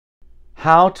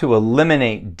How to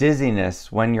eliminate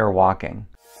dizziness when you're walking.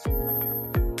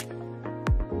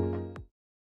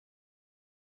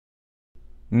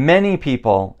 Many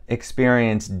people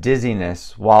experience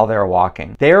dizziness while they're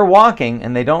walking. They are walking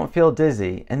and they don't feel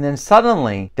dizzy, and then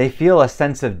suddenly they feel a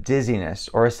sense of dizziness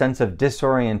or a sense of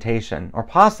disorientation, or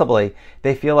possibly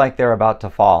they feel like they're about to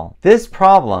fall. This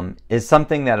problem is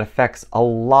something that affects a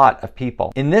lot of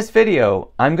people. In this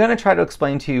video, I'm going to try to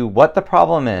explain to you what the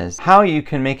problem is, how you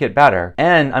can make it better,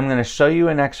 and I'm going to show you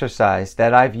an exercise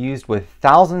that I've used with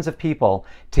thousands of people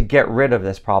to get rid of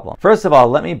this problem. First of all,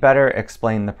 let me better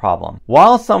explain the problem.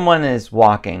 While someone is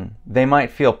walking, they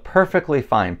might feel perfectly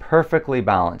fine, perfectly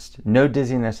balanced, no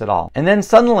dizziness at all. And then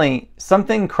suddenly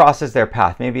something crosses their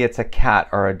path. Maybe it's a cat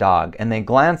or a dog, and they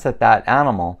glance at that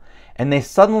animal and they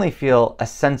suddenly feel a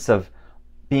sense of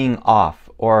being off,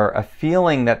 or a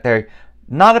feeling that they're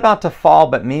not about to fall,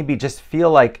 but maybe just feel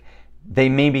like they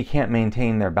maybe can't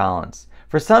maintain their balance.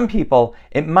 For some people,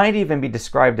 it might even be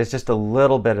described as just a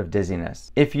little bit of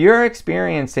dizziness. If you're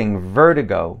experiencing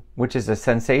vertigo, which is a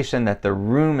sensation that the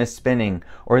room is spinning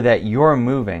or that you're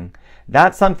moving,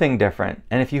 that's something different.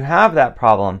 And if you have that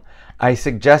problem, I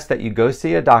suggest that you go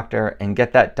see a doctor and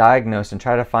get that diagnosed and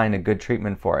try to find a good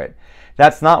treatment for it.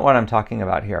 That's not what I'm talking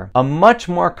about here. A much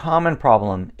more common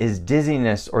problem is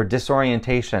dizziness or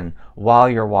disorientation while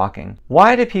you're walking.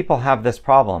 Why do people have this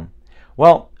problem?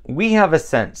 Well, we have a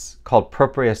sense called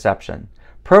proprioception.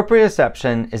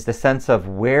 Proprioception is the sense of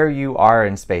where you are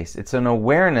in space. It's an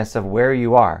awareness of where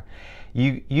you are.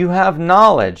 You have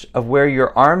knowledge of where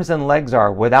your arms and legs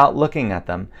are without looking at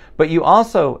them, but you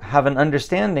also have an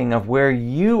understanding of where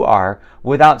you are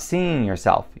without seeing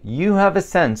yourself. You have a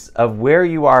sense of where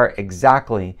you are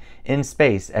exactly in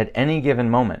space at any given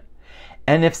moment.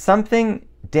 And if something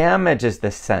damages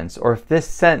this sense, or if this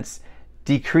sense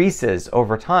decreases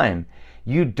over time,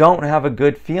 you don't have a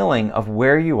good feeling of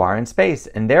where you are in space,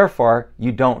 and therefore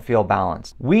you don't feel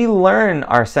balanced. We learn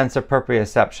our sense of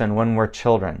proprioception when we're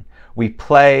children. We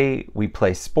play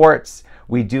sports,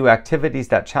 we do activities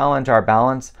that challenge our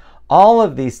balance. All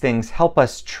of these things help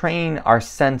us train our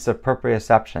sense of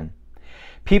proprioception.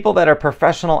 People that are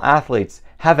professional athletes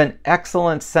have an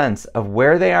excellent sense of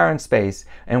where they are in space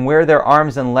and where their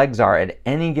arms and legs are at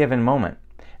any given moment.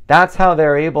 That's how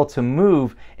they're able to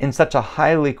move in such a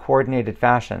highly coordinated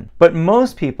fashion. But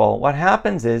most people, what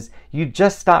happens is you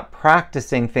just stop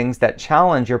practicing things that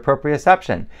challenge your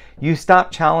proprioception. You stop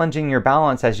challenging your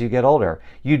balance as you get older.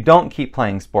 You don't keep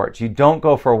playing sports. You don't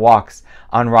go for walks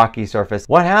on rocky surface.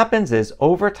 What happens is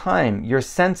over time, your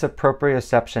sense of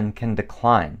proprioception can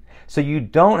decline. So you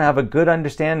don't have a good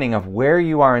understanding of where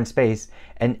you are in space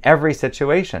in every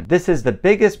situation. This is the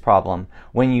biggest problem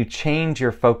when you change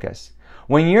your focus.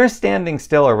 When you're standing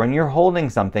still or when you're holding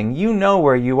something, you know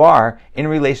where you are in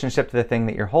relationship to the thing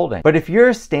that you're holding. But if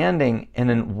you're standing in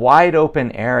a wide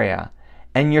open area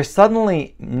and you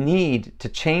suddenly need to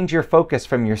change your focus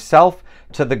from yourself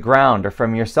to the ground, or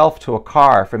from yourself to a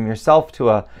car, from yourself to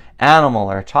an animal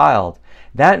or a child,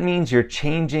 that means you're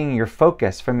changing your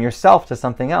focus from yourself to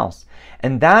something else.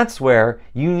 And that's where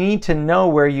you need to know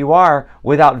where you are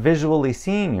without visually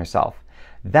seeing yourself.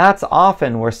 That's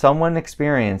often where someone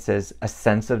experiences a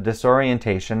sense of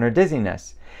disorientation or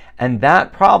dizziness. And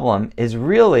that problem is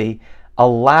really a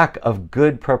lack of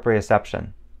good proprioception.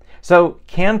 So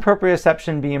can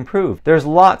proprioception be improved? There's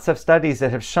lots of studies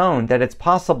that have shown that it's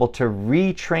possible to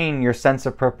retrain your sense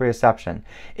of proprioception.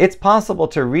 It's possible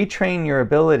to retrain your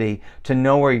ability to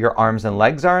know where your arms and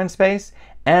legs are in space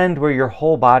and where your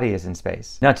whole body is in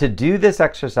space. Now, to do this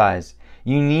exercise,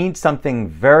 you need something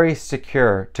very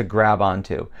secure to grab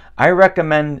onto. I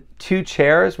recommend 2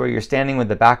 chairs where you're standing with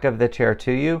the back of the chair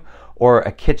to you, or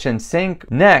a kitchen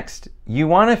sink. Next, you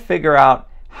want to figure out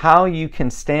how you can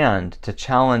stand to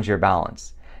challenge your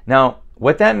balance. Now,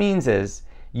 what that means is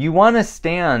you want to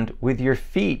stand with your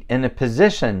feet in a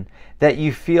position that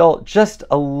you feel just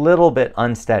a little bit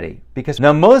unsteady. Because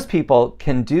now most people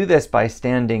can do this by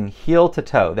standing heel to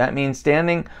toe. That means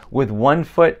standing with one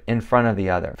foot in front of the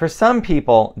other. For some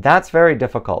people, that's very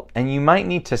difficult, and you might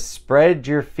need to spread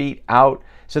your feet out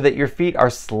so that your feet are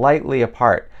slightly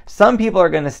apart. Some people are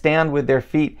going to stand with their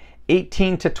feet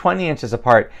 18 to 20 inches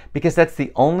apart because that's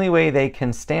the only way they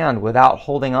can stand without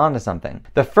holding on to something.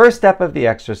 The first step of the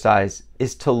exercise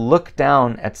is to look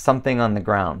down at something on the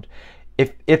ground.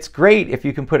 It's great if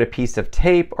you can put a piece of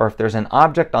tape, or if there's an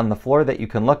object on the floor that you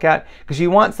can look at, because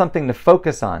you want something to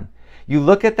focus on. You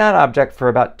look at that object for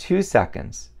about 2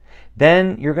 seconds.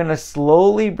 Then you're going to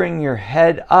slowly bring your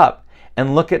head up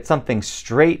and look at something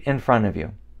straight in front of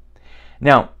you.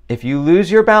 Now, if you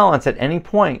lose your balance at any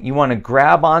point, you want to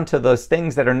grab onto those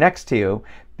things that are next to you,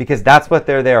 because that's what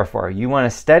they're there for. You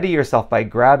want to steady yourself by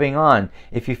grabbing on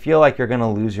if you feel like you're going to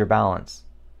lose your balance.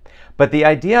 But the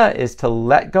idea is to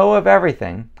let go of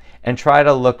everything and try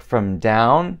to look from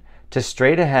down to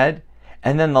straight ahead.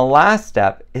 And then the last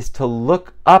step is to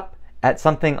look up at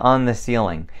something on the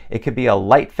ceiling. It could be a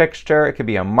light fixture, it could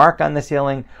be a mark on the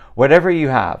ceiling, whatever you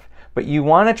have. But you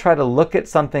want to try to look at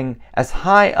something as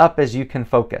high up as you can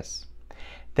focus.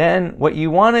 Then what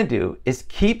you want to do is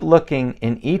keep looking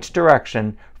in each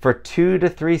direction for 2 to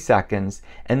 3 seconds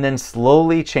and then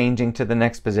slowly changing to the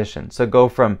next position. So go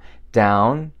from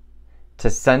down to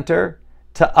center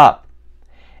to up.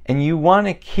 And you want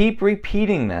to keep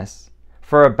repeating this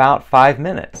for about 5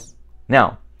 minutes.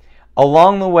 Now,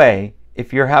 along the way,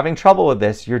 if you're having trouble with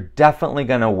this, you're definitely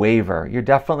going to waver. You're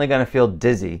definitely going to feel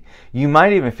dizzy. You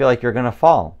might even feel like you're going to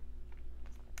fall.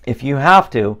 If you have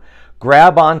to,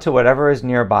 grab onto whatever is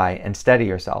nearby and steady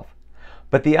yourself.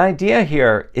 But the idea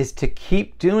here is to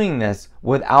keep doing this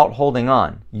without holding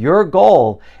on. Your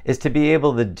goal is to be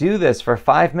able to do this for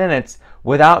 5 minutes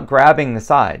without grabbing the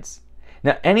sides.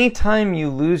 Now, anytime you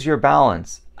lose your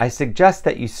balance, I suggest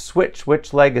that you switch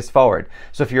which leg is forward.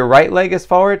 So if your right leg is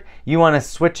forward, you want to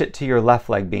switch it to your left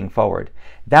leg being forward.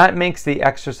 That makes the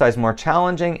exercise more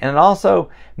challenging, and it also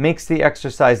makes the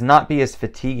exercise not be as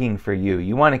fatiguing for you.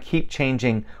 You want to keep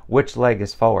changing which leg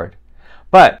is forward.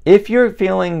 But if you're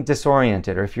feeling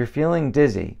disoriented or if you're feeling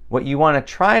dizzy, what you want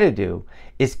to try to do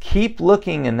is keep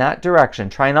looking in that direction.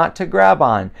 Try not to grab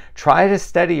on. Try to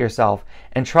steady yourself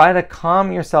and try to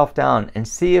calm yourself down and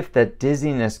see if that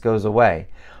dizziness goes away.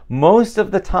 Most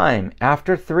of the time,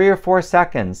 after 3 or 4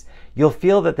 seconds, you'll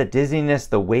feel that the dizziness,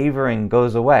 the wavering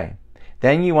goes away.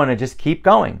 Then you want to just keep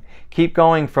going. Keep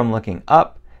going from looking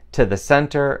up to the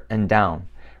center and down.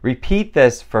 Repeat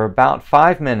this for about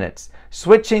 5 minutes,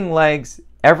 switching legs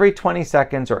every 20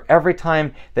 seconds or every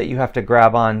time that you have to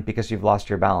grab on because you've lost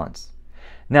your balance.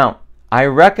 Now, I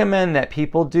recommend that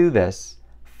people do this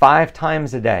 5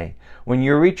 times a day. When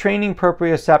you're retraining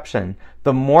proprioception,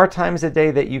 the more times a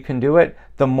day that you can do it,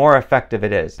 the more effective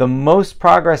it is. The most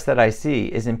progress that I see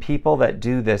is in people that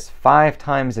do this 5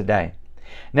 times a day.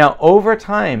 Now, over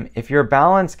time, if your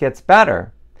balance gets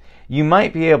better, you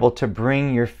might be able to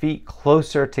bring your feet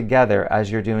closer together as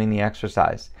you're doing the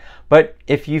exercise. But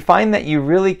if you find that you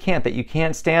really can't, that you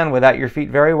can't stand without your feet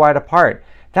very wide apart,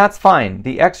 that's fine.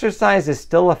 The exercise is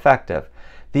still effective.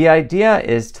 The idea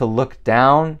is to look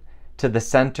down to the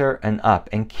center and up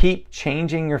and keep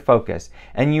changing your focus.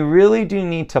 And you really do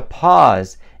need to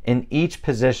pause in each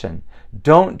position.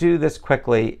 Don't do this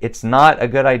quickly. It's not a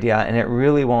good idea and it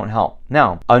really won't help.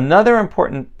 Now, another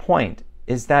important point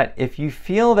is that if you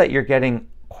feel that you're getting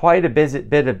quite a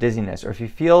bit of dizziness, or if you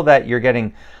feel that you're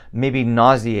getting maybe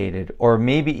nauseated or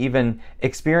maybe even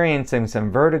experiencing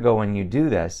some vertigo when you do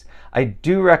this, I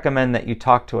do recommend that you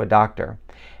talk to a doctor.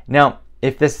 Now,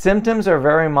 if the symptoms are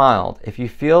very mild, if you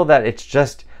feel that it's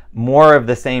just more of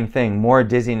the same thing, more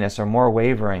dizziness or more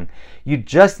wavering, you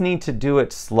just need to do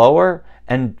it slower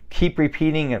and keep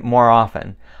repeating it more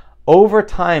often. Over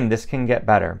time, this can get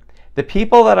better. The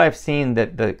people that I've seen,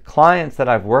 the clients that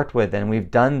I've worked with, and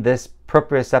we've done this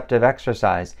proprioceptive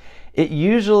exercise, it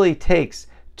usually takes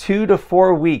 2 to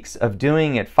 4 weeks of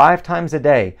doing it 5 times a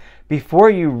day before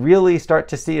you really start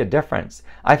to see a difference.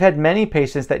 I've had many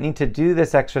patients that need to do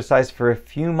this exercise for a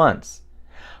few months.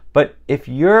 But if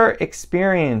you're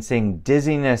experiencing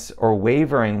dizziness or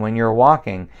wavering when you're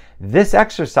walking, this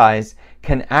exercise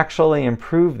can actually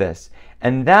improve this.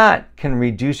 And that can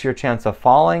reduce your chance of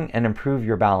falling and improve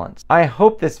your balance. I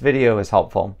hope this video is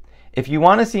helpful. If you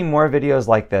want to see more videos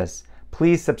like this,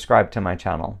 please subscribe to my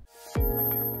channel.